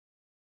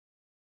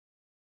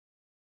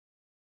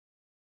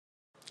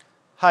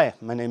Hi,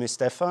 my name is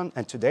Stefan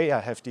and today I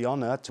have the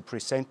honor to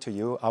present to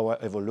you our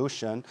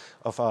evolution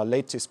of our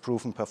latest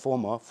proven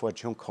performer,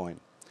 Fortune Coin.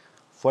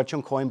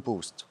 Fortune Coin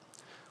Boost.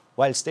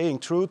 While staying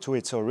true to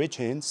its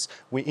origins,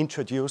 we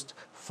introduced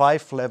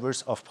 5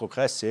 levels of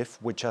progressive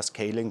which are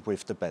scaling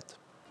with the bet.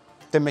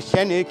 The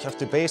mechanic of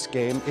the base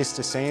game is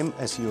the same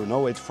as you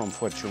know it from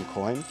Fortune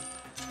Coin.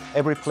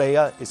 Every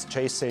player is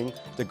chasing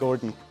the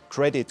golden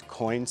credit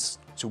coins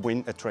to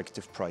win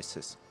attractive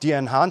prizes. The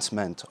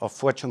enhancement of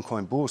Fortune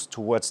Coin Boost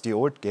towards the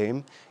old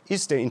game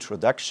is the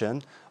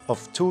introduction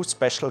of 2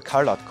 special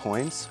colored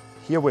coins,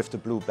 here with the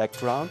blue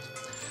background,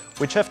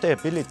 which have the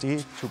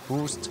ability to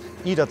boost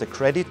either the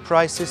credit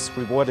prizes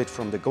rewarded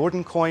from the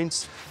golden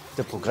coins,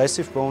 the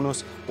progressive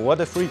bonus or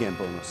the free game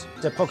bonus.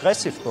 The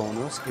progressive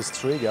bonus is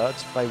triggered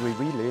by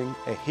revealing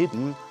a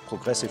hidden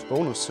progressive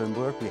bonus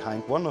symbol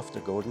behind one of the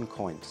golden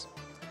coins.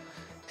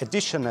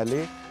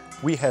 Additionally,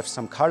 we have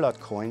some colored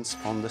coins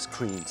on the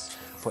screens.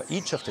 For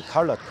each of the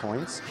colored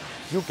coins,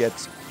 you get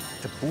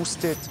a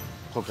boosted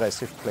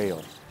progressive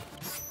playoff.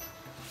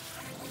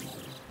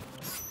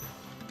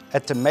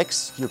 At the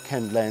max, you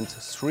can land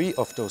 3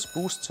 of those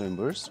boost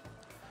symbols,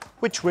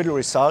 which will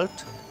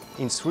result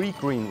in 3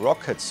 green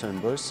rocket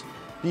symbols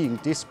being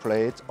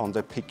displayed on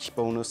the pick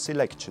bonus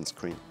selection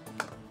screen.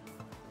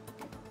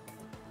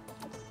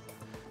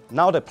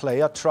 Now the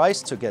player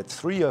tries to get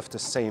 3 of the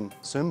same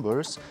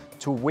symbols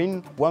to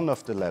win one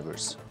of the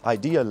levels,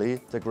 ideally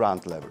the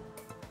grand level.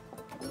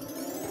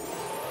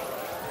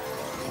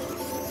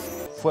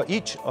 For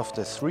each of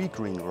the 3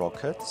 green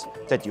rockets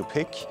that you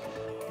pick,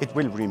 it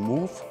will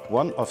remove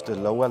one of the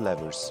lower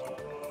levels,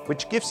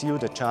 which gives you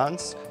the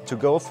chance to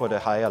go for the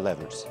higher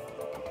levels.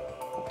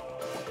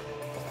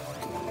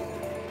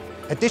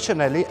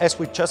 Additionally, as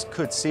we just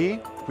could see,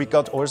 we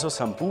got also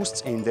some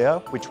boosts in there,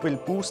 which will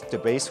boost the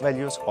base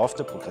values of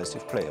the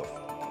progressive playoff.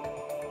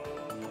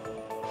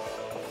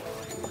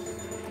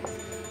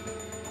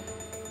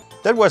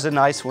 That was a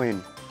nice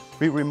win.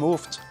 We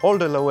removed all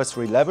the lower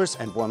 3 levels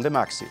and won the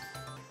maxi.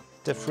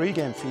 The free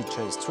game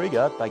feature is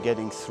triggered by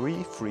getting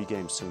 3 free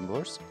game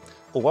symbols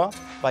or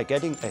by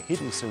getting a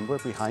hidden symbol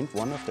behind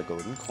one of the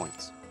golden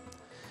coins.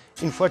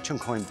 In Fortune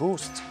Coin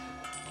Boost,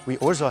 we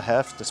also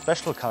have the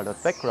special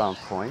colored background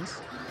coins,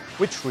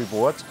 which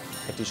reward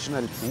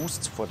additional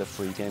boosts for the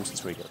free games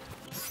triggered.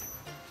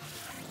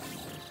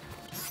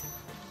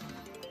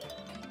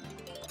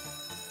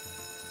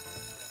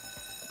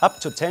 Up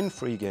to 10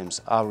 free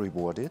games are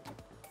rewarded,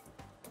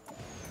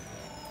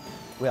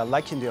 where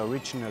like in the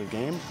original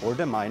game, all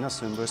the minor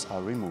symbols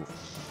are removed.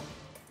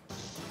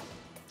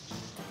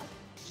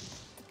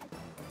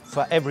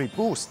 For every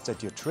boost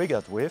that you're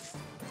triggered with,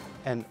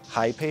 a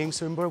high-paying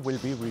symbol will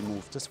be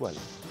removed as well.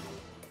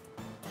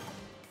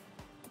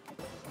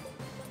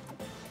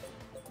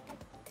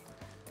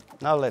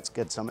 Now let's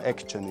get some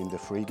action in the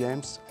free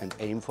games and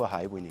aim for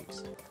high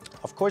winnings.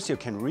 Of course, you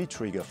can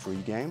re-trigger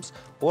free games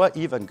or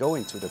even go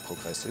into the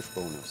progressive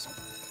bonus.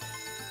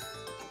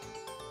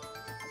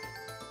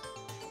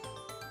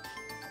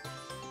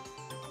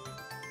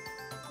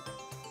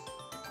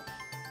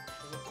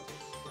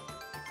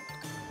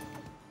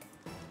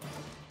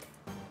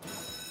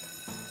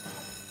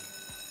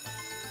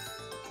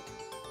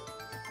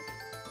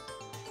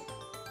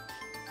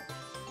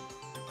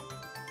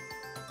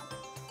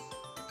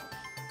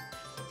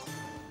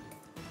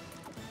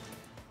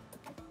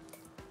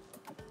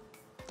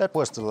 That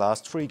was the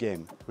last free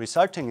game,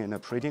 resulting in a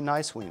pretty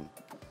nice win.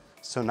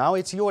 So now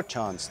it's your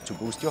chance to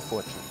boost your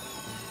fortune.